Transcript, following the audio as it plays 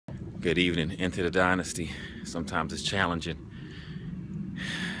Good evening, into the dynasty. Sometimes it's challenging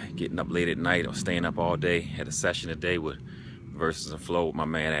getting up late at night or staying up all day. Had a session today with Verses and Flow with my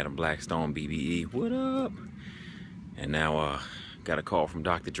man Adam Blackstone, BBE. What up? And now got a call from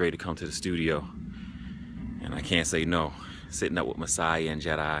Dr. Dre to come to the studio. And I can't say no. Sitting up with Messiah and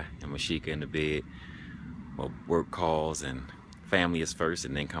Jedi and Mashika in the bed. Well, work calls and family is first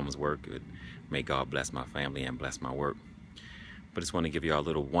and then comes work. May God bless my family and bless my work. But just want to give you all a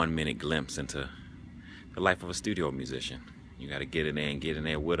little 1 minute glimpse into the life of a studio musician. You got to get in there and get in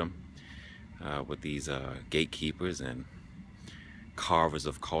there with them, with these gatekeepers and carvers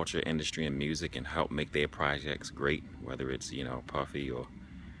of culture, industry, and music, and help make their projects great, whether it's, you know, Puffy or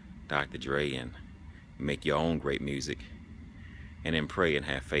Dr. Dre, and make your own great music. And then pray and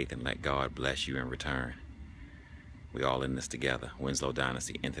have faith and let God bless you in return. We all in this together.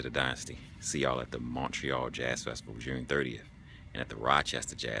 Winslowdynasty, Into the Dynasty. See y'all at the Montreal Jazz Festival, June 30th. And at the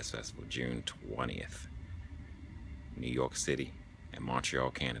Rochester Jazz Festival, June 20th. New York City and Montreal,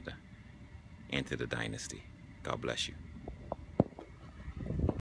 Canada. Into the Dynasty. God bless you.